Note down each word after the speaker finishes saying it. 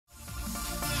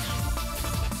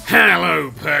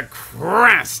Hello,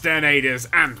 procrastinators,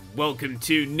 and welcome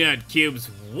to Nerd3's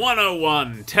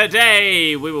 101.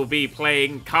 Today, we will be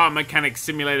playing Car Mechanic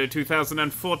Simulator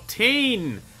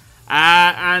 2014.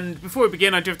 And before we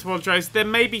begin, I do have to apologise. There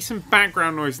may be some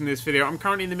background noise in this video. I'm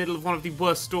currently in the middle of one of the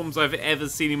worst storms I've ever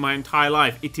seen in my entire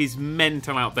life. It is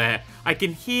mental out there. I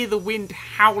can hear the wind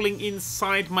howling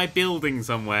inside my building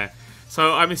somewhere.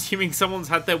 So I'm assuming someone's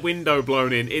had their window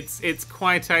blown in. It's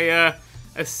quite a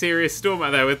serious storm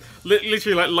out there with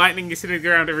literally like lightning is hitting the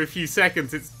ground every few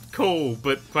seconds. It's cool,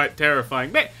 but quite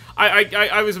terrifying.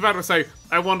 I was about to say,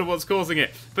 I wonder what's causing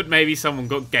it, but maybe someone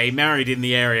got gay married in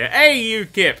the area. Hey, you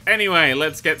Kip! Anyway,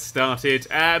 let's get started.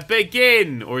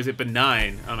 Begin! Or is it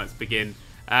benign? Oh no, it's begin.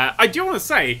 I do want to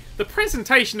say, the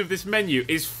presentation of this menu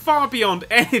is far beyond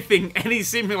anything any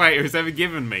simulator has ever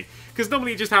given me. Because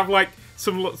normally you just have like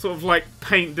some sort of like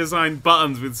paint designed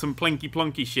buttons with some plinky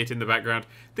plonky shit in the background.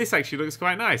 This actually looks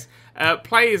quite nice.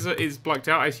 Play is blocked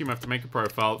out. I assume I have to make a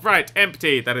profile. Right,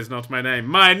 empty. That is not my name.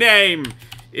 My name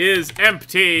is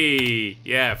empty.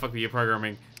 Yeah, fuck with your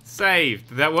programming. Save.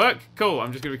 Did that work? Cool.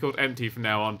 I'm just going to be called empty from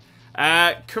now on.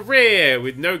 Career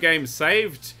with no games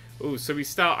saved. Oh, so we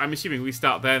start, I'm assuming we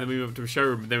start there, then we move up to a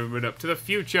showroom, and then we move up to the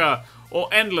future,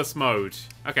 or endless mode.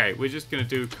 Okay, we're just going to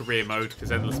do career mode,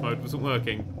 because endless mode wasn't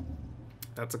working.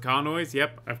 That's a car noise,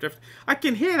 yep. I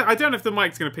can hear that. I don't know if the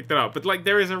mic's going to pick that up, but like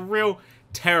there is a real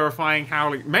terrifying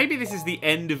howling. Maybe this is the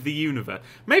end of the universe.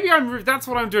 Maybe that's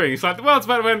what I'm doing. It's like, the world's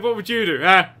about to end, what would you do?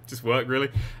 Just work, really.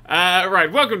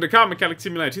 Right, welcome to Car Mechanic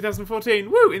Simulator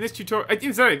 2014. Woo! In this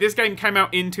tutorial, sorry, this game came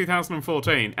out in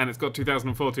 2014, and it's got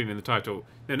 2014 in the title.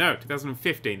 No,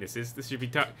 2015 this should be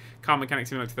Car Mechanic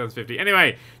Simulator 2015.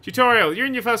 Anyway, tutorial, you're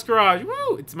in your first garage.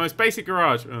 Woo! It's the most basic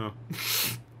garage. Oh.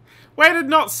 Why did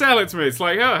not sell it to me? It's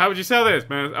like, oh, how would you sell this,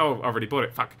 man? Oh, I already bought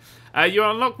it. Fuck. You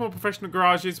unlock more professional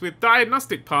garages with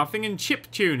diagnostic pathing and chip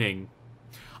tuning.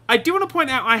 I do want to point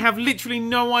out I have literally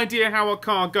no idea how a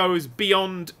car goes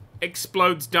beyond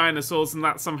explodes dinosaurs and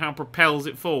that somehow propels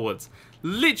it forwards.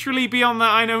 Literally beyond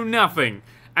that, I know nothing.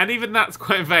 And even that's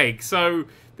quite vague, so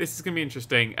this is going to be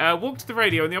interesting. Walk to the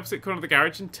radio in the opposite corner of the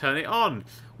garage and turn it on.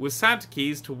 WASD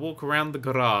keys to walk around the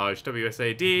garage.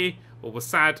 WSAD or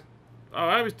WASD. Oh,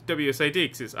 I was WSAD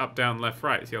because it's up, down, left,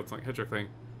 right. It's the old like hedgehog thing.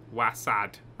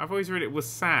 WASD. I've always read it was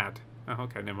sad. Oh,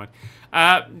 okay, never mind.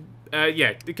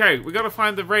 Yeah, okay, we got to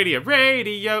find the radio.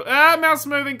 Radio. Mouse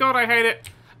moving. God, I hate it.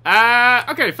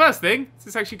 Okay, first thing. This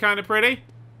is actually kind of pretty.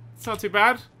 It's not too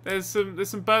bad. There's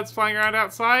some birds flying around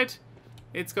outside.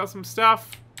 It's got some stuff.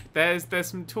 There's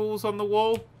some tools on the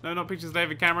wall. No, not pictures of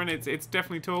David Cameron. It's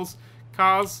definitely tools.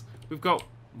 Cars. We've got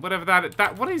whatever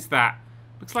that. What is that?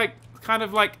 Looks like kind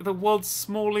of like the world's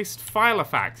smallest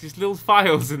filofax. Just little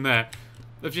files in there.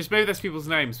 Maybe that's people's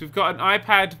names. We've got an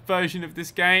iPad version of this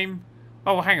game.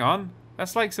 Oh, hang on.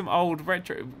 That's like some old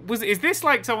retro. Is this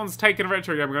like someone's taken a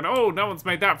retro game and gone, oh, no one's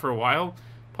made that for a while?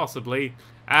 Possibly.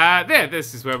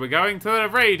 This is where we're going, to the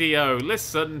radio.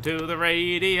 Listen to the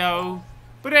radio.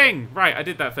 Ba-ding! Right, I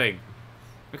did that thing.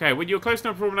 Okay, when you're close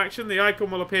enough to perform an action, the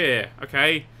icon will appear.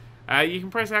 Okay. You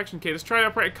can press action key. Let's try to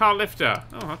operate a car lifter.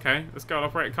 Oh, okay. Let's go and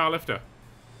operate a car lifter.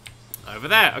 Over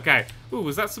there. Okay. Ooh,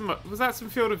 was that some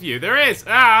field of view? There is.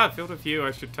 Field of view.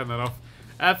 I should turn that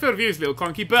off. Field of view is a little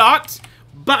clunky, but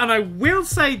and I will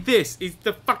say this is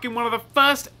the fucking one of the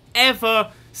first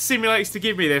ever simulators to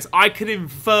give me this. I could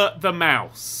invert the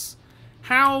mouse.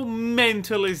 How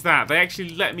mental is that? They actually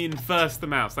let me invert the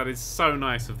mouse. That is so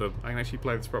nice of them. I can actually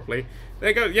play this properly. There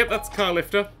you go. Yep, that's a car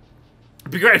lifter.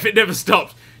 It'd be great if it never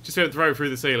stopped. Just don't throw it through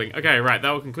the ceiling. Okay, right,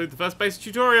 that will conclude the first basic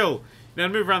tutorial. Now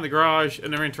move around the garage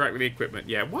and then interact with the equipment.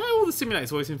 Yeah, why are all the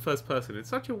simulators always in first person? It's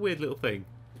such a weird little thing.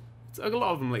 A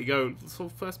lot of them let you go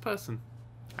sort of first person.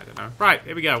 I don't know. Right,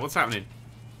 here we go. What's happening?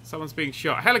 Someone's being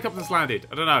shot. Helicopter's landed.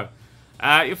 I don't know.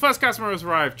 Your first customer has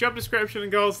arrived. Job description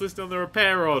and goals listed on the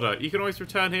repair order. You can always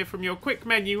return here from your quick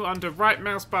menu under right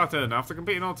mouse button. After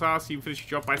completing all tasks, you can finish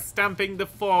your job by stamping the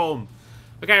form.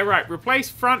 Okay, right. Replace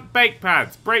front brake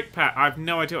pads. Brake pad. I have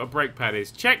no idea what a brake pad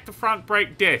is. Check the front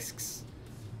brake discs.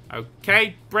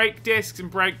 Okay, brake discs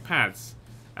and brake pads.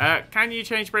 Can you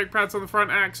change brake pads on the front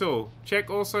axle?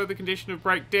 Check also the condition of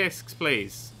brake discs,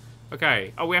 please.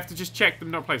 Okay. Oh, we have to just check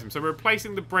them, not place them. So we're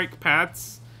replacing the brake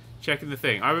pads. Checking the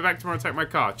thing. I'll be back tomorrow to take my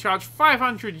car. Charge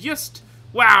 500 just.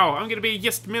 Wow, I'm going to be a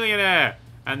just millionaire.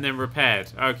 And then repaired.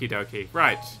 Okie dokie.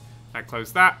 Right. That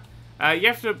closed that. You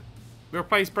have to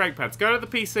replace brake pads. Go to the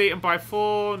PC and buy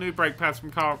 4 new brake pads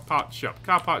from Car Parts Shop.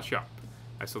 Car Parts Shop.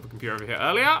 I saw the computer over here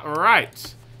earlier.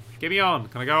 Right. Get me on.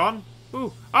 Can I go on?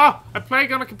 Ooh. Oh, I'm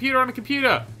playing on a computer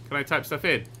Can I type stuff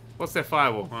in? What's their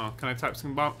firewall? Oh, can I type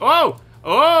some command? Oh!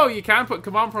 Oh, you can put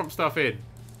command prompt stuff in.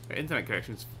 The internet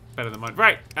connection's better than mine.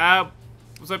 Right,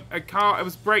 was a car, it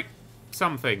was brake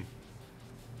something.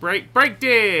 Brake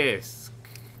disc!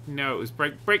 No, it was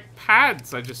brake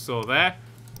pads I just saw there.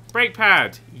 Brake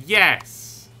pad,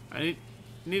 yes! I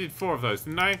needed 4 of those,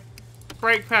 didn't I?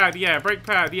 Brake pad, yeah, brake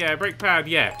pad, yeah, brake pad,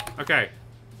 yeah. Okay.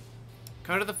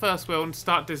 Go to the first wheel and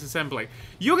start disassembling.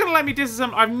 You're gonna let me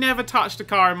disassemble? I've never touched a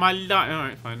car in my life.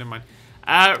 Alright, fine, never mind.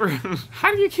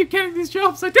 How do you keep getting these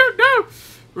jobs? I don't know!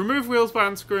 Remove wheels by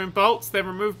unscrewing bolts, then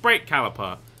remove brake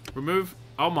caliper. Remove...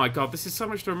 Oh my god, this is so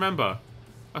much to remember.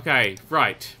 Okay,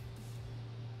 right.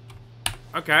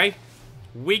 Okay.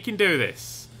 We can do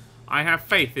this. I have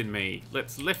faith in me.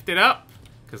 Let's lift it up,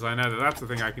 because I know that that's the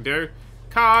thing I can do.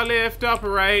 Car lift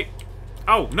operate.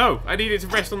 Oh, no, I needed to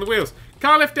rest on the wheels.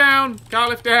 Car lift down, car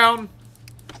lift down.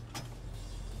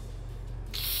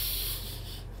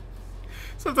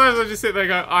 Sometimes I just sit there and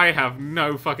go, I have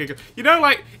no fucking... You know,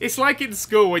 like, it's like in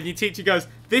school when your teacher goes,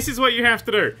 this is what you have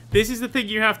to do. This is the thing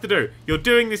you have to do. You're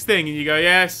doing this thing, and you go,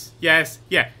 yes, yes,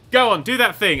 yeah. Go on, do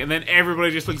that thing. And then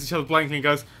everybody just looks at each other blankly and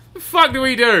goes, the fuck do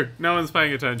we do? No one's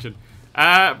paying attention.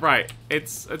 Right,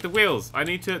 it's the wheels. I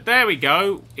need to... There we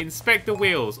go. Inspect the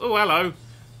wheels. Oh, hello.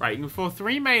 Right, you can perform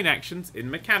 3 main actions in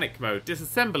mechanic mode.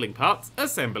 Disassembling parts,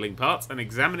 assembling parts, and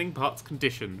examining parts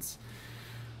conditions.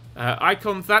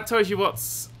 Icons, that tells you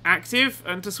what's active,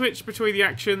 and to switch between the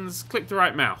actions, click the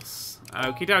right mouse.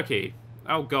 Okie dokie.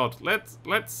 Oh god, let's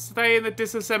stay in the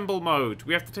disassemble mode.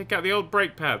 We have to take out the old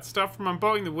brake pads, start from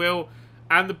unbolting the wheel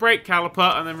and the brake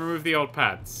caliper, and then remove the old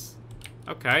pads.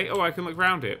 Okay, oh, I can look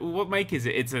around it. Ooh, what make is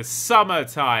it? It's a summer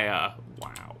tire.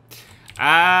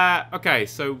 Wow. Okay,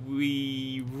 so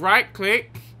we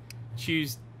right-click,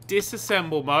 choose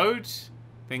disassemble mode,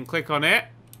 then click on it.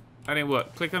 And then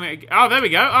what? Click on it again. Oh, there we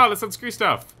go. Oh, let's unscrew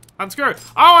stuff. Unscrew.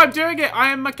 Oh, I'm doing it.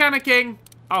 I am mechanicking.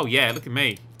 Oh, yeah, look at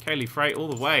me. Kaylee Freight all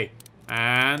the way.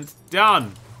 And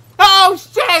done. Oh,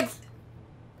 shit!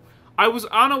 I was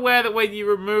unaware that when you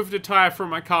removed a tire from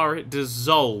my car, it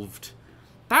dissolved.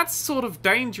 That's sort of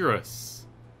dangerous.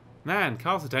 Man,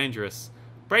 cars are dangerous.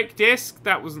 Brake disc,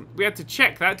 that wasn't... We had to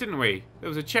check that, didn't we? There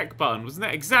was a check button, wasn't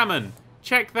there? Examine.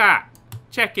 Check that.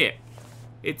 Check it.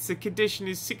 Its condition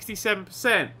is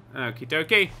 67%. Okie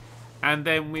dokie. And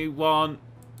then we want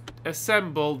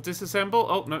assemble, disassemble.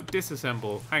 Oh, no,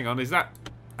 disassemble. Hang on, is that...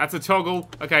 That's a toggle.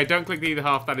 Okay, don't click the either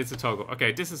half. That is a toggle.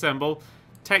 Okay, disassemble.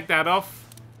 Take that off.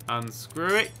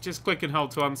 Unscrew it. Just click and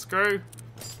hold to unscrew.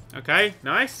 Okay,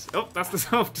 nice. Oh, that's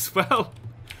dissolved as well.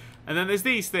 And then there's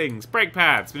these things. Brake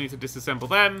pads. We need to disassemble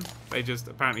them. They just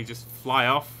apparently just fly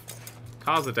off.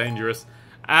 Cars are dangerous.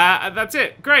 And that's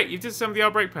it. Great, you've disassembled the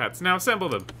old brake pads. Now assemble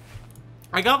them.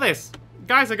 I got this.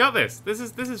 Guys, I got this. This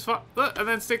is fun. Look, and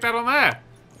then stick that on there.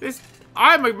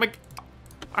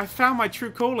 I found my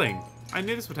true calling. I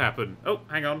knew this would happen. Oh,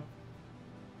 hang on.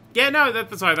 Yeah, no,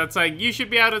 that's saying you should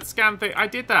be able to scan thing. I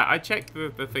did that. I checked the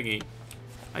thingy.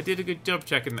 I did a good job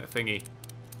checking that thingy.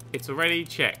 It's already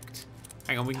checked.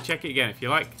 Hang on, we can check it again if you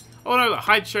like. Oh no, look,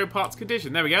 hide show parts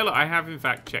condition. There we go. Look, I have in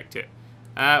fact checked it.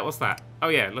 What's that? Oh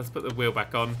yeah, let's put the wheel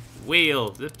back on.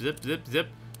 Wheel. Zip, zip, zip, zip.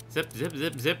 Zip, zip,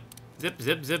 zip, zip. Zip,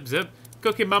 zip, zip, zip.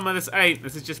 Cooking mama, this ain't.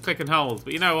 This is just click and hold.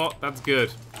 But you know what? That's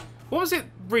good. What was it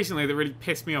recently that really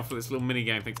pissed me off with this little mini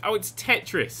game thing? Oh, it's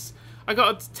Tetris. I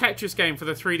got a Tetris game for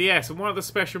the 3DS, and one of the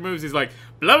special moves is like,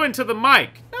 blow into the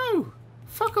mic. No!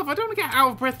 Fuck off, I don't want to get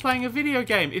out of breath playing a video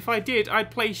game. If I did,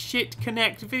 I'd play shit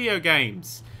Connect video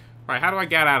games. Right, how do I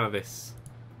get out of this?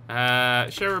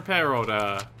 Show repair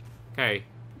order. Okay.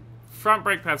 Front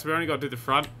brake pads, we only got to do the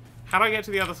front. How do I get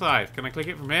to the other side? Can I click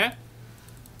it from here?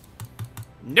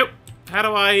 Nope. How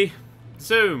do I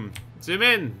zoom? Zoom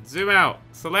in, zoom out,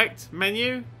 select,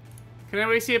 menu. Can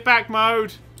anybody see a back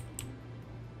mode?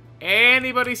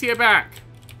 Anybody see a back?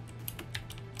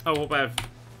 Oh, what bev?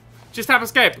 Just tap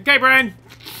escape. Okay, brain.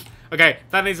 Okay,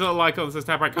 that needs a little icon that says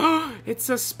tap break. Oh, it's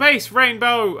a space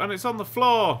rainbow and it's on the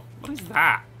floor. What is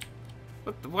that?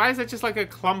 Why is it just like a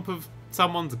clump of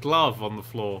someone's glove on the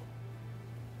floor?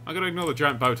 I'm going to ignore the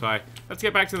giant bow tie. Let's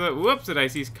get back to the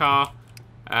whoops-a-daisies car.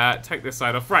 Take this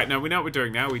side off. Right, now we know what we're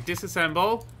doing now. We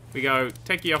disassemble. We go,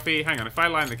 take you offy. Hang on, if I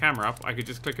line the camera up, I could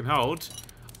just click and hold.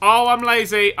 Oh, I'm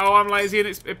lazy. Oh, I'm lazy and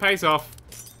it pays off.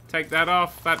 Take that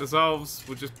off. That dissolves.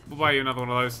 We'll buy you another one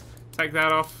of those. Take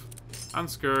that off.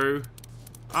 Unscrew.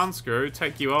 Unscrew.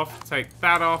 Take you off. Take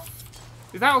that off.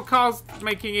 Is that what cars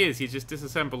making is? You just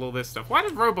disassemble all this stuff. Why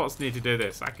do robots need to do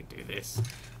this? I could do this.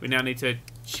 We now need to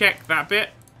check that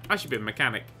bit. I should be a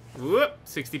mechanic. Whoop.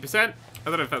 60%. I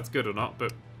don't know if that's good or not,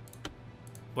 but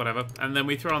whatever. And then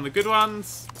we throw on the good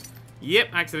ones. Yep,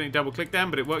 accidentally double-clicked them,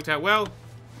 but it worked out well.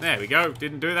 There we go.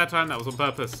 Didn't do it that time. That was on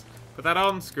purpose. Put that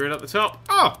on. Screw it at the top.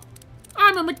 Oh!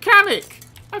 I'm a mechanic!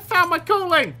 I found my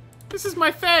calling! This is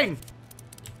my thing!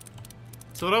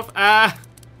 Sort of.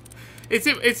 Is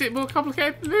it more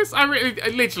complicated than this?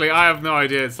 Literally, I have no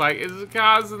idea. It's like, it's the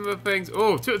cars and the things.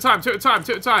 Oh, two at a time, two at a time,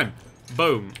 two at a time.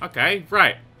 Boom. Okay,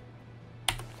 right.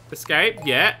 Escape,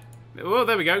 yeah. Oh,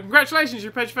 there we go. Congratulations, you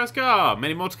repaired your first car.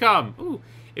 Many more to come. Ooh,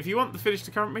 if you want to finish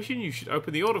the current mission, you should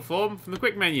open the order form from the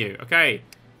quick menu. Okay.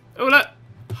 Oh, look.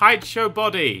 Hide, show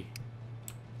body.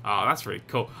 Oh, that's really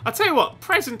cool. I'll tell you what,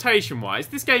 presentation-wise,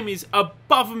 this game is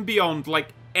above and beyond, like,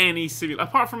 any simulator.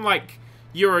 Apart from, like,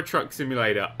 Euro Truck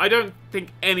Simulator. I don't think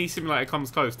any simulator comes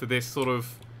close to this sort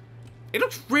of... It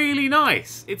looks really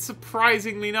nice. It's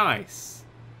surprisingly nice.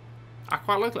 I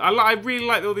quite like it. I really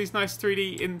like all these nice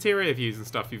 3D interior views and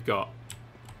stuff you've got.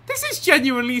 This is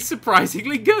genuinely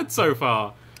surprisingly good so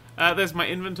far. There's my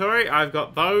inventory. I've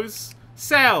got those.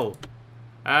 Sell.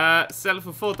 Sell it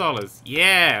for $4.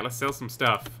 Yeah, let's sell some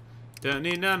stuff. Don't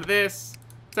need none of this.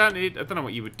 I don't know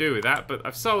what you would do with that, but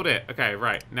I've sold it. Okay,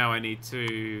 right. Now I need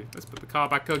to... Let's put the car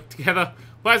back together.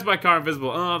 Why is my car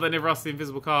invisible? Oh, they never asked the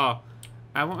invisible car.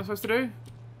 And what am I supposed to do?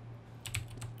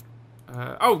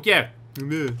 Oh, yeah.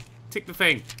 Tick the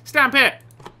thing. Stamp it!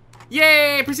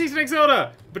 Yay! Proceed to the next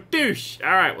order! Badoosh!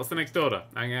 Alright, what's the next order?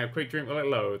 I'm gonna have a quick drink while it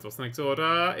loads. What's the next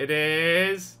order? It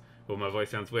is... Oh, my voice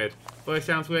sounds weird. Voice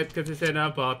sounds weird because it's in a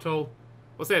bottle.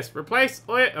 What's this? Replace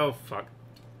oil... Oh, fuck.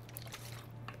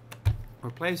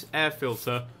 Replace air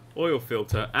filter, oil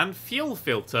filter, and fuel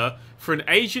filter for an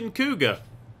Asian Cougar.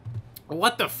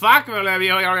 What the fuck?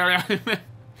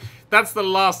 That's the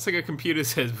last thing a computer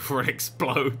says before it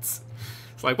explodes.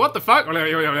 It's like, what the fuck?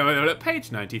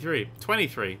 Page 93.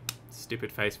 23.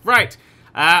 Stupid face. Right.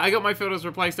 I got my filters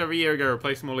replaced over a year ago.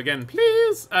 Replace them all again,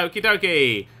 please. Okie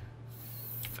dokie.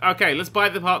 Okay, let's buy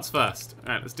the parts first.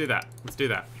 Alright, let's do that. Let's do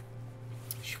that.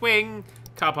 Swing.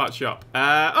 Car part shop.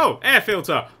 Oh, air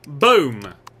filter.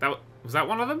 Boom. Was that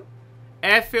one of them?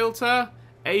 Air filter.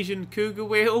 Asian Cougar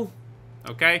wheel.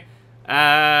 Okay.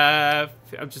 I'm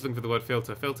just looking for the word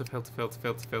filter. Filter, filter, filter,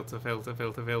 filter, filter, filter,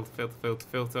 filter, filter, filter, filter,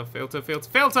 filter, filter, filter,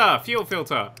 filter, fuel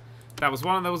filter. That was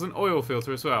one, and there was an oil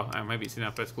filter as well. And maybe it's in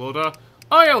alphabetical order.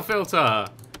 Oil filter.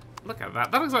 Look at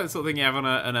that. That looks like the sort of thing you have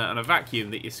on a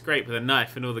vacuum that you scrape with a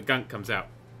knife and all the gunk comes out.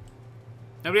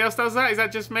 Nobody else does that? Is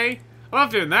that just me? I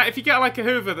love doing that. If you get like a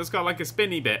Hoover that's got like a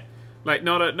spinny bit, like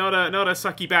not a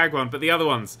sucky bag one, but the other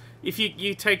ones, if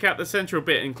you take out the central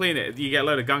bit and clean it, you get a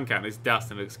load of gunk out and it's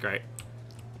dust and it looks great.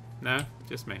 No?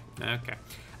 Just me. Okay.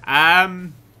 I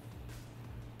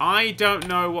don't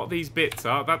know what these bits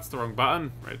are. That's the wrong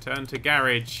button. Return to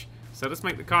garage. So let's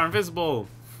make the car invisible.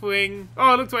 Swing.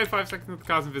 Oh, look, 25 seconds and the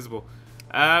car's invisible.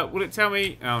 Will it tell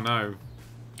me? Oh, no.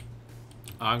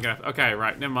 Oh, I'm gonna... Okay,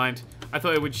 right. Never mind. I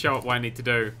thought it would show up what I need to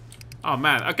do. Oh,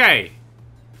 man. Okay.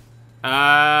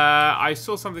 I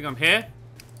saw something on here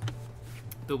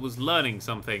that was learning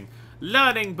something.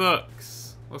 Learning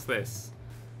books. What's this?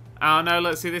 Oh, no.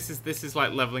 Let's see. This is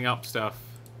like leveling up stuff.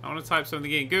 I want to type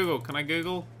something in. Google. Can I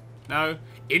Google? No.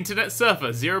 Internet Surfer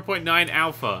 0.9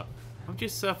 alpha. I'm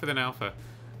just surf with an alpha.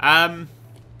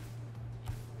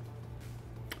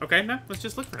 Okay, no. Let's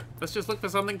just look for it. Let's just look for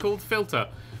something called filter.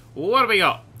 What do we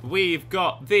got? We've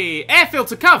got the air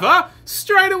filter cover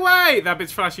straight away. That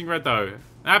bit's flashing red though.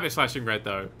 That bit's flashing red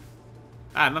though.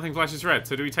 Ah, nothing flashes red.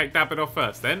 So do we take that bit off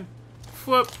first then?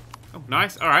 Whoop. Oh,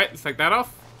 nice. All right, let's take that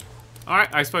off. All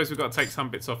right, I suppose we've got to take some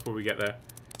bits off before we get there.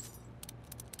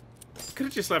 Could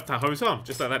have just left that hose on,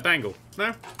 just let that dangle.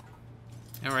 No?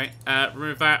 All right,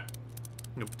 remove that.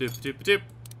 Doop-a-doop-a-doop.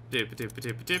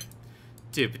 Doop-a-doop-a-doop-a-doop.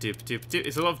 Doop-a-doop-a-doop-a-doop.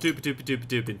 It's a lot of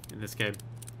doop-a-doop-a-doop-a-dooping in this game.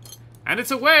 And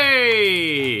it's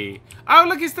away! Oh,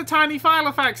 look, it's the tiny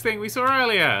Filofax thing we saw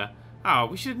earlier. Oh,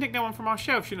 we should have nicked that one from our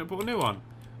shelf. Shouldn't have bought a new one.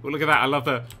 Oh, look at that. I love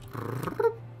the...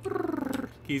 Can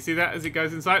you see that as it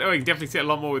goes inside? Oh, you can definitely see it a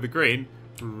lot more with the green.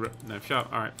 No, shut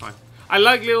up. All right, fine. I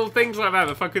like little things like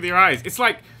that fuck with your eyes. It's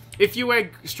like, if you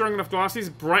wear strong enough glasses,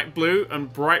 bright blue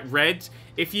and bright red,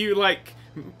 if you, like,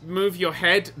 move your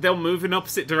head, they'll move in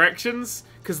opposite directions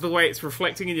because of the way it's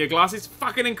reflecting in your glasses.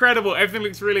 Fucking incredible. Everything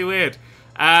looks really weird.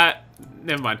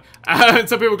 Never mind.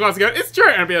 Some people glasses go, it's true.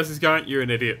 Everybody else is going, you're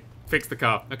an idiot. Fix the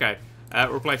car. Okay.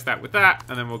 Replace that with that,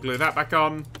 and then we'll glue that back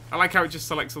on. I like how it just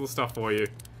selects all the stuff for you.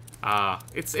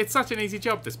 It's such an easy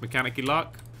job, this mechanic-y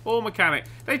lark. All mechanic.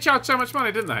 They charge so much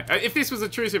money, didn't they? If this was a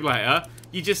true simulator,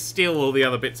 you just steal all the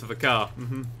other bits of the car.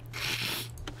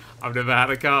 I've never had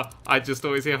a car. I just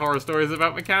always hear horror stories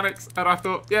about mechanics, and I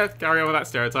thought, yeah, carry on with that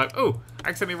stereotype. Oh,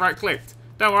 accidentally right-clicked.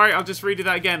 Don't worry, I'll just redo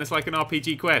that again. It's like an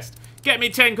RPG quest. Get me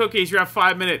 10 cookies. You have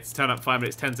 5 minutes. Turn up 5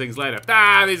 minutes, 10 seconds later.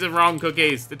 Ah, these are wrong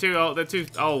cookies. They're too old. They're too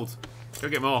old. Go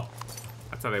get more.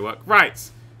 That's how they work. Right.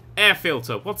 Air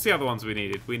filter. What's the other ones we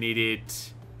needed? We needed...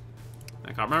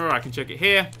 I can't remember. I can check it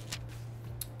here.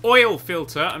 Oil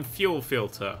filter and fuel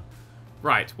filter.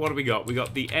 Right, what do we got? We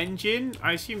got the engine.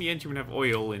 I assume the engine would have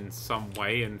oil in some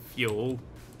way and fuel.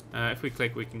 If we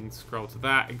click, we can scroll to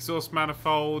that. Exhaust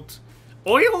manifold.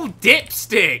 Oil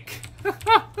dipstick!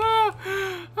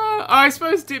 I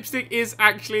suppose dipstick is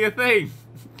actually a thing.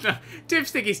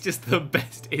 Dipstick is just the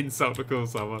best insult to call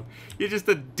someone. You're just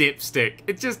a dipstick.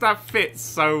 It just, that fits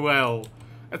so well.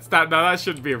 That's that. No, that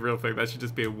shouldn't be a real thing. That should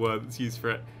just be a word that's used for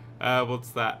it.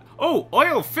 What's that? Oh,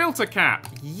 oil filter cap.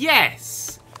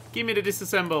 Yes! Give me the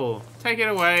disassemble. Take it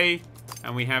away.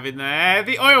 And we have in there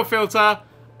the oil filter.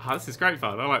 Oh, this is great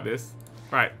fun. I like this.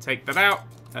 Right, take that out.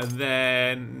 And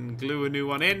then glue a new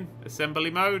one in. Assembly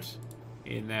mode.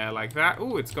 In there like that.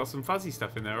 Oh, it's got some fuzzy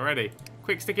stuff in there already.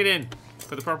 Quick, stick it in.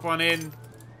 Put the proper one in.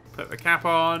 Put the cap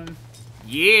on.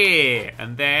 Yeah!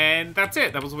 And then that's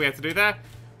it. That was all we had to do there.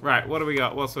 Right, what do we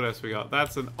got? What else we got?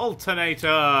 That's an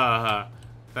alternator.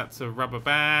 That's a rubber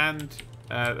band.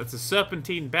 That's a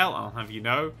serpentine belt, I'll have you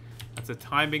know. That's a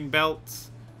timing belt.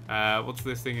 What's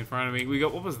this thing in front of me? We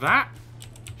got, what was that?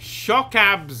 Shock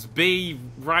abs B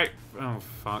right. Oh,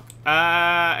 fuck.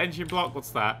 Engine block,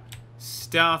 what's that?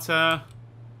 Starter.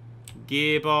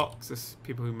 Gearbox. That's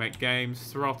people who make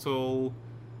games. Throttle.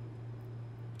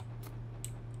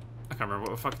 I can't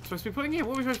remember what the fuck I'm supposed to be putting in.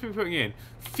 What are we supposed to be putting in?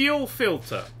 Fuel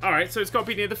filter. Alright, so it's got to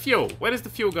be near the fuel. Where does the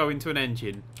fuel go into an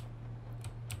engine?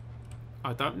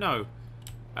 I don't know.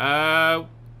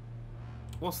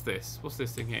 What's this? What's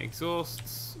this thing here?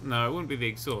 Exhausts? No, it wouldn't be the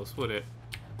exhaust, would it?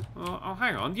 Oh,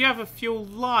 hang on. You have a fuel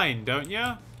line, don't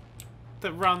you?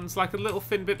 That runs like a little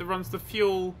thin bit that runs the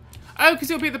fuel. Oh,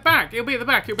 because it'll be at the back. It'll be at the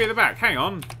back. It'll be at the back. Hang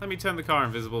on. Let me turn the car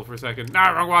invisible for a second. No,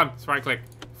 wrong one. It's right click.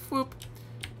 Whoop.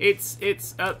 It's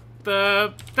at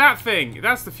that thing.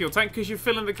 That's the fuel tank because you're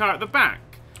filling the car at the back.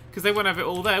 Because they won't have it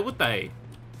all there, would they?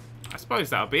 I suppose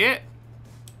that'll be it.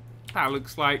 That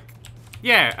looks like...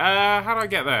 Yeah, how do I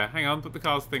get there? Hang on, put the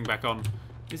car's thing back on.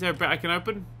 Is there a bit I can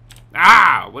open?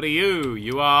 Ah! What are you?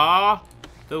 You are...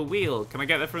 the wheel. Can I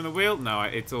get there from the wheel? No,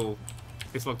 it's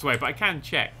locked away, but I can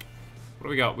check. What do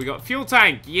we got? We got fuel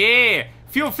tank. Yeah!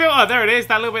 Fuel filter. There it is.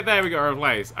 That little bit there we got to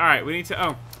replace. Alright, we need to...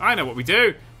 Oh, I know what we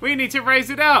do. We need to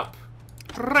raise it up.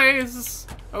 Raise.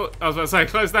 Oh, I was about to say,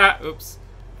 close that. Oops.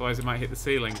 Otherwise it might hit the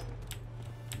ceiling.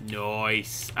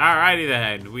 Nice. Alrighty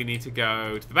then. We need to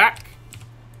go to the back.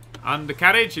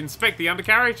 Undercarriage. Inspect the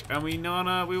undercarriage. And we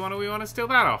wanna steal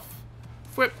that off.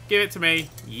 Whip. Give it to me.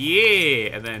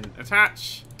 Yeah. And then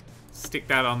attach. Stick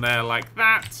that on there like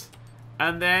that.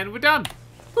 And then we're done.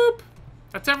 Boop.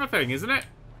 That's everything, isn't it?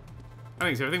 I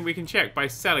think it's everything we can check by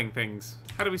selling things.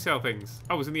 How do we sell things?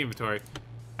 Oh, it's in the inventory.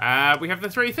 We have the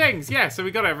 3 things. Yeah, so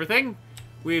we got everything.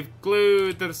 We've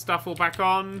glued the stuff all back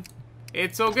on.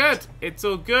 It's all good. It's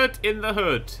all good in the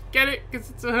hood. Get it?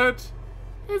 Because it's a hood.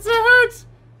 It's a hood.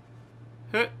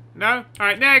 Hood. No?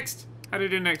 Alright, next. How do we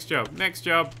do next job? Next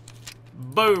job.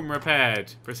 Boom,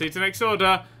 repaired. Proceed to next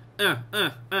order. Yeah.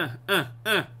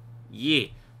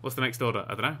 What's the next order?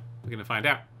 I don't know. We're going to find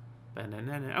out.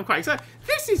 I'm quite excited.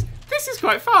 This is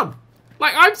quite fun.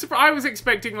 Like, I'm surprised. I was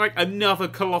expecting, like, another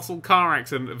colossal car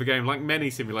accident of a game, like many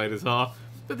simulators are.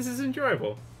 But this is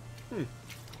enjoyable.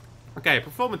 Okay,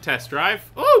 perform a test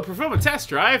drive. Oh, perform a test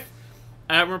drive.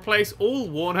 Replace all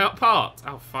worn-out parts.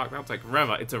 Oh, fuck, that'll take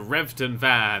forever. It's a Revton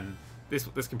van. This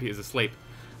computer's asleep.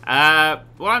 While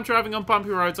I'm driving on bumpy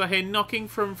roads, I hear knocking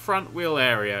from front wheel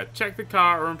area. Check the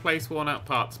car and replace worn-out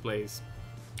parts, please.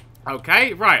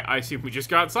 Okay, right. I assume we just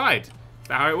go outside. Is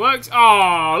that how it works?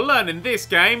 Oh, learning this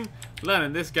game.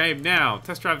 Learning this game now.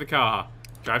 Test drive the car.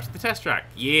 Drive to the test track.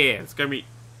 Yeah, it's going to be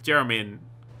Jeremy and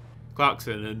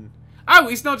Clarkson and... Oh,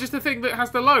 it's not just a thing that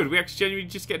has the load. We actually genuinely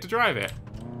just get to drive it.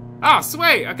 Ah,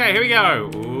 sweet. Okay, here we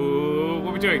go. Ooh, what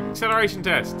are we doing? Acceleration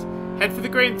test. Head for the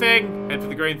green thing. Head for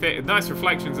the green thing. Nice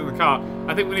reflections in the car.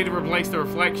 I think we need to replace the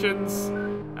reflections.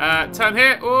 Turn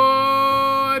here.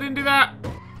 Oh, I didn't do that.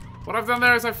 What I've done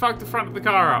there is I fucked the front of the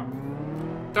car up.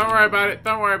 Don't worry about it.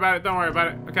 Don't worry about it. Don't worry about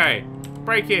it. Okay.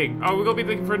 Braking. Oh, we've got to be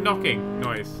looking for a knocking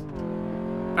noise.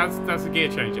 That's a gear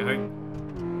change, I think.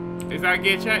 Is that a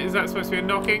gear change? Is that supposed to be a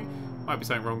knocking? Might be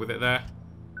something wrong with it there.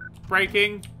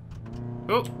 Braking.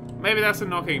 Oh, maybe that's a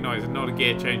knocking noise and not a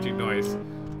gear changing noise.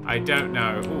 I don't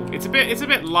know. Ooh, it's a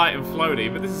bit light and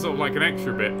floaty, but this is sort of like an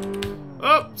extra bit.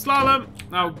 Oh, slalom.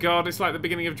 Oh god, it's like the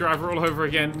beginning of Driver all over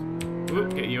again. Ooh,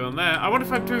 get you on there. I wonder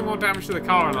if I'm doing more damage to the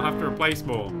car and I'll have to replace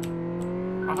more.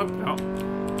 I hope not.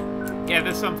 Yeah,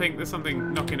 there's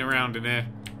something knocking around in here.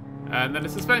 And then a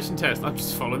suspension test. I'm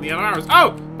just following the other arrows.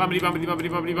 Oh! Bumpity, bumpity, bumpity,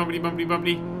 bumpity, bumpity, bumpity,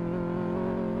 bumpity.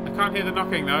 can't hear the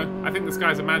knocking though. I think this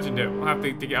guy's imagined it. We'll have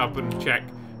to get up and check.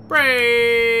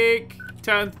 Brake!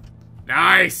 Turn.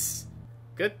 Nice!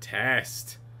 Good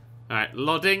test. Alright,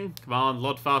 lodding. Come on,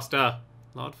 lod faster.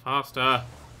 Lod faster.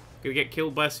 Gonna get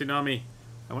killed by a tsunami.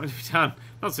 I want it to be done.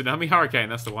 Not tsunami, hurricane,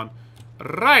 that's the one.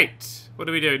 Right! What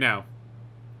do we do now?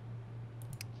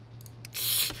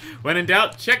 When in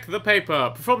doubt, check the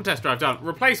paper. Perform test drive done.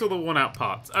 Replace all the worn out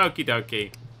parts. Okie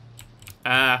dokie.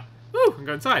 Woo! I'm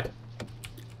going inside.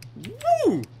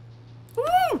 Woo!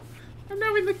 Woo! I'm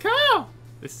now in the car.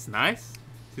 This is nice.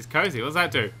 This is cozy. What does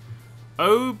that do?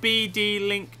 OBD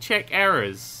link check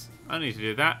errors. I don't need to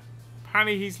do that.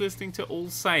 Apparently he's listening to All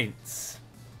Saints.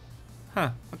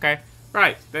 Huh. Okay.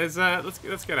 Right. There's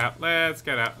let's get out. Let's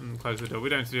get out and close the door. We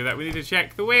don't have to do that. We need to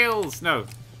check the wheels. No.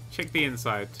 Check the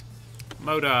inside.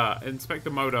 Motor. Inspect the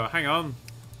motor. Hang on.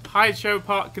 Hide show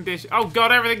part condition. Oh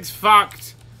god, everything's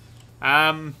fucked.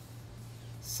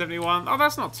 71. Oh,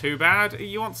 that's not too bad.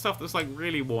 You want stuff that's like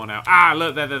really worn out. Ah,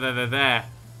 look, there.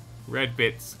 Red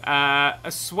bits. A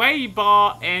sway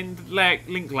bar end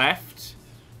link left.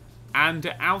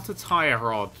 And outer tire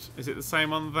rod. Is it the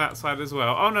same on that side as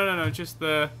well? Oh, no. Just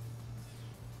the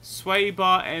sway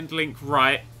bar end link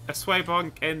right. A sway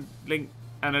bar end link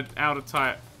and an outer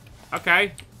tire.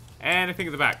 Okay. Anything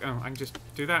at the back. Oh, I can just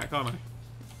do that, can't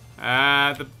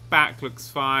I? The back looks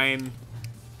fine.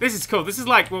 This is cool. This is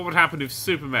like what would happen if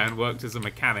Superman worked as a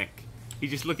mechanic. You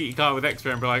just look at your car with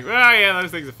X-ray and be like, oh yeah,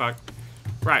 those things are fucked.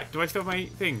 Right, do I still have my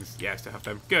things? Yeah, I still have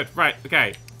them. Good, right,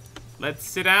 okay. Let's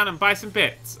sit down and buy some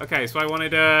bits. Okay, so I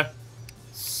wanted a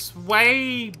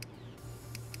sway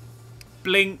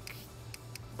blink.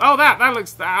 Oh, that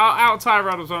looks, our tire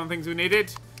rod was one of the things we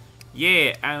needed.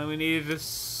 Yeah, and we needed a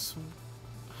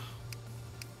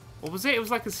what was it? It was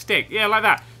like a stick. Yeah, like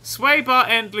that. Sway bar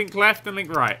end, link left and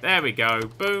link right. There we go.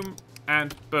 Boom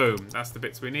and boom. That's the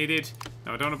bits we needed.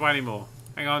 No, I don't want to buy any more.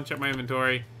 Hang on, check my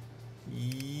inventory.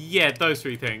 Yeah, those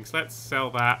three things. Let's sell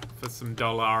that for some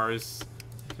dollars.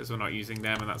 Because we're not using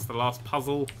them, and that's the last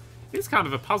puzzle. It's kind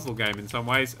of a puzzle game in some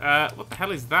ways. What the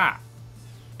hell is that?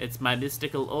 It's my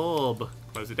mystical orb.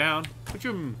 Close it down.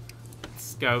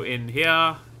 Let's go in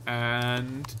here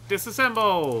and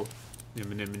disassemble. Do I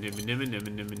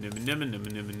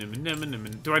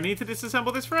need to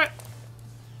disassemble this for it?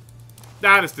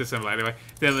 Nah, just disassemble anyway.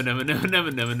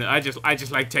 I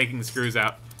just like taking the screws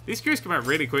out. These screws come out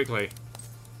really quickly.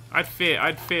 I'd fear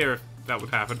if that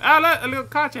would happen. Oh look, a little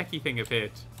car jacky thing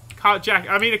appeared. Car jack.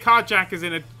 I mean a car jack is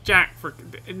in a jack for.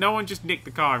 No one just nicked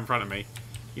the car in front of me.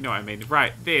 You know what I mean.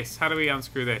 Right, this. How do we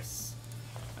unscrew this?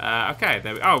 Okay,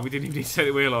 there we. Oh, we didn't even need to take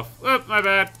the wheel off. Oh, my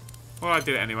bad. Well, I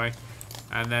did it anyway.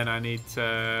 And then I need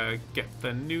to get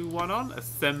the new one on,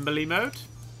 assembly mode.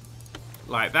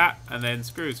 Like that. And then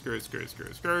screw. And screw.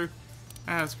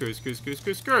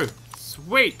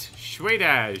 Sweet.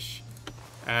 Sweet-ash.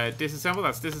 Disassemble,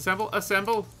 that's disassemble.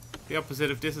 Assemble. The opposite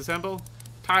of disassemble.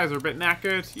 Tires are a bit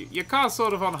knackered. Your car's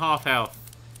sort of on half health.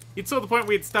 You'd saw the point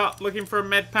where you'd start looking for a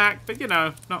med pack, but you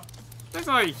know, there's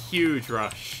not a huge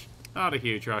rush. Not a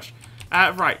huge rush.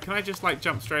 Right, can I just like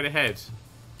jump straight ahead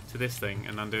to this thing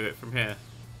and undo it from here?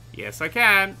 Yes, I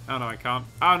can. Oh, no, I can't.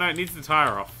 Oh, no, it needs the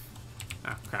tire off.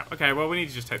 Ah, crap. Okay, well, we need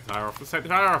to just take the tire off. Let's take the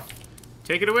tire off.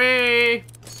 Take it away.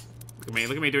 Look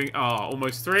at me doing,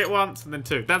 almost 3 at once and then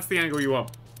 2. That's the angle you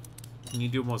want. And you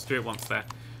do almost 3 at once there.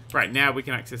 Right, now we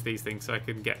can access these things, so I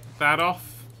can get that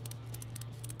off.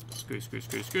 Screw.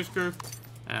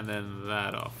 And then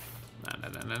that off.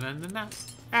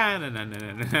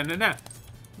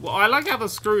 Well, I like how the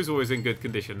screw's always in good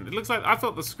condition. It looks like, I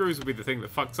thought the screws would be the thing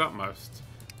that fucks up most.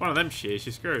 One of them shears,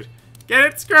 you're screwed. Get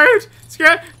it? Screwed!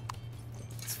 Screwed!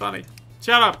 It's funny.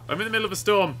 Shut up. I'm in the middle of a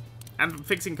storm. And I'm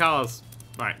fixing cars.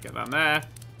 Right, get that in there.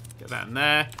 Get that in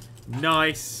there.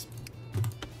 Nice.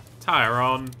 Tire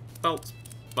on. Bolts.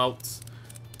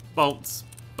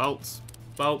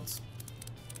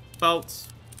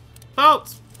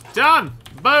 Done!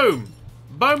 Boom!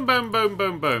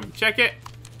 Boom. Check it.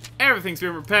 Everything's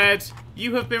been repaired.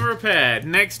 You have been repaired.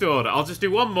 Next order. I'll just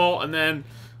do one more and then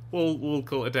we'll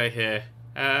call it a day here.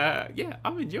 Yeah,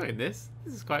 I'm enjoying this.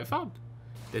 This is quite fun.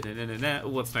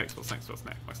 What's next?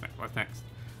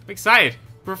 I'm excited.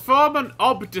 Perform an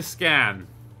obduscan.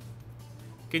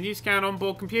 Can you scan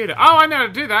onboard computer? Oh, I know how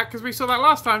to do that because we saw that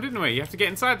last time, didn't we? You have to get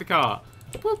inside the car.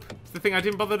 Whoop. It's the thing I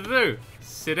didn't bother to do.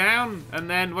 Sit down and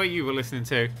then what you were listening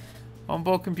to.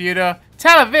 Onboard computer.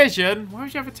 Television? Why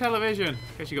would you have a television?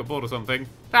 In case you got bored or something.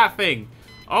 That thing.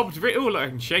 Oh, look, I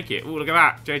can shake it. Oh, look at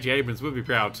that. J.J. Abrams would be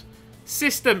proud.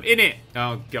 System in it.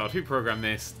 Oh, God. Who programmed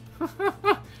this?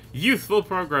 Youthful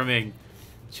programming.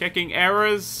 Checking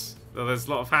errors. Oh, there's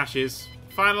a lot of hashes.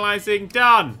 Finalizing.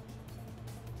 Done.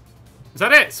 Is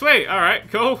that it? Sweet. Alright,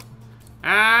 cool.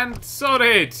 And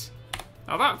sorted.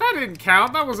 Oh, that didn't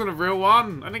count. That wasn't a real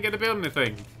one. I didn't get to build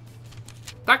anything.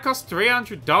 That cost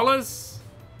 $300?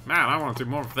 Man, I want to do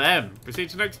more of them. Proceed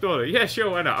to next order. Yeah,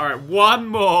 sure, why not? Alright, one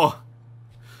more.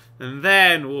 And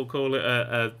then we'll call it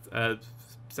a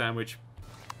sandwich.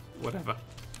 Whatever.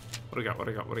 What do we got? What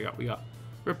do we got? What do we got? We got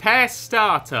repair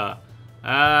starter.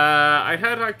 I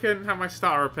heard I can have my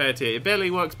starter repaired here. It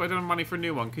barely works, but I don't have money for a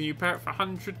new one. Can you repair it for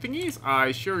 100 thingies?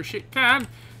 I sure as shit can.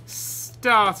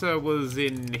 Starter was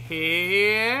in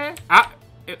here.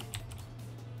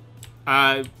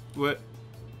 What?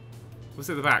 What's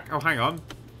at the back? Oh, hang on.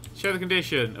 Show the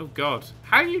condition. Oh, God.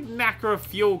 How do you knacker a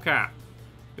fuel cap?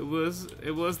 It was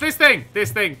this thing.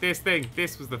 This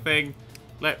was the thing.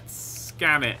 Let's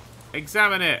scan it.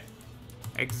 Examine it.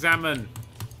 Examine.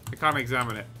 I can't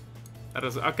examine it. That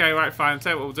doesn't. Okay, right, fine.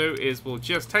 So what we'll do is we'll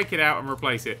just take it out and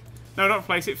replace it. No, not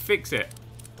replace it. Fix it.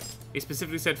 It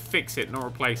specifically said fix it, not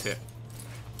replace it.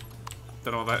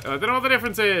 Don't know what that. Don't know what the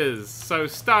difference is. So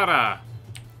starter.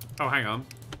 Oh, hang on.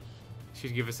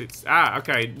 Should give us its.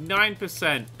 Okay,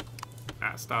 9%.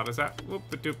 Starter's that.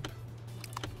 Whoop-a-doop.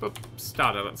 Whoop.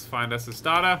 Starter. Let's find us a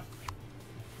starter.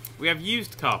 We have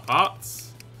used car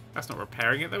parts. That's not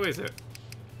repairing it though, is it?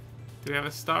 Do we have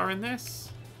a starter in this?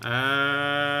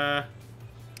 No,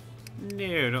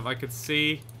 not that I could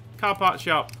see. Car part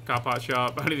shop. Car part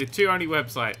shop. Only the two only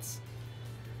websites.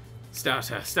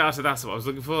 Starter. Starter, that's what I was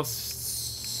looking for.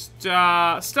 Starter.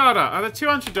 Are they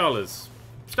 $200?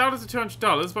 Starters are $200,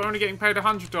 but we're only getting paid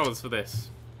 $100 for this.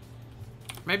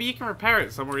 Maybe you can repair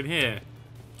it somewhere in here.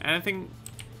 Anything?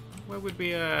 Where would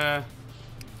be a...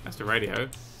 That's the radio.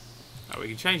 Oh, we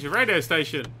can change the radio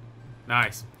station.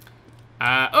 Nice.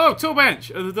 Oh, tool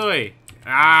bench. Oh, the doy.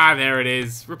 There it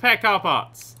is. Repair car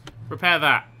parts. Repair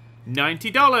that.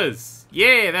 $90.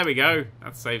 Yeah, there we go.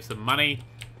 That saves some money.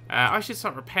 I should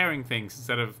start repairing things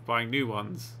instead of buying new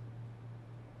ones.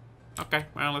 Okay,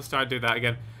 well, let's try to do that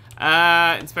again.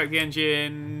 Inspect the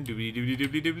engine.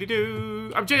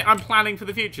 Doobly-doobly-doobly-doobly-doo. I'm planning for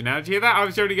the future now. Did you hear that? I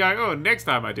was already going, oh, next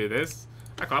time I do this.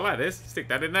 I quite like this. Stick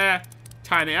that in there.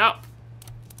 Tighten it up.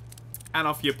 And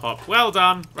off you pop. Well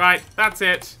done. Right, that's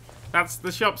it. That's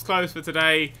the shop's closed for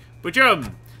today.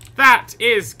 Bajum. That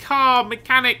is Car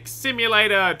Mechanic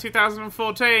Simulator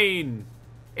 2014.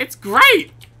 It's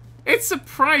great. It's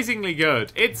surprisingly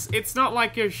good. It's not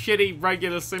like a shitty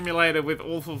regular simulator with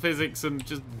awful physics and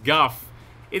just guff.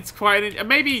 It's quite...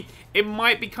 Maybe it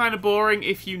might be kind of boring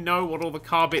if you know what all the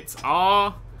car bits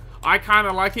are. I kind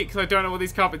of like it because I don't know what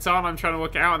these car bits are and I'm trying to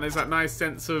work it out, and there's that nice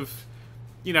sense of,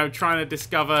 you know, trying to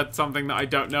discover something that I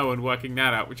don't know and working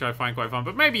that out, which I find quite fun.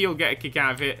 But maybe you'll get a kick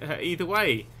out of it either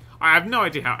way. I have no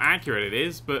idea how accurate it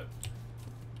is, but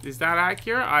is that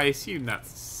accurate? I assume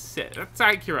that's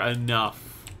accurate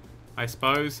enough, I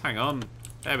suppose. Hang on.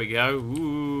 There we go.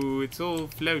 Ooh, it's all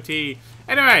floaty.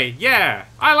 Anyway, yeah,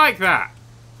 I like that.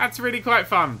 That's really quite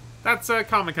fun. That's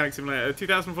Car Mechanic Simulator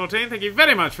 2014. Thank you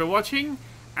very much for watching,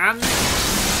 and the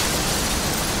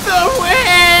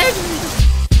win!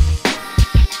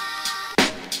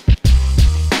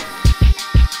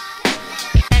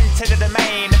 Enter the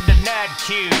domain of the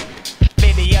Nerd3.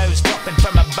 Videos dropping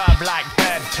from above like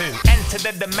bird poo. Enter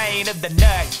the domain of the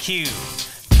Nerd3.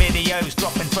 Videos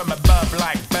dropping from above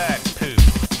like bird poo.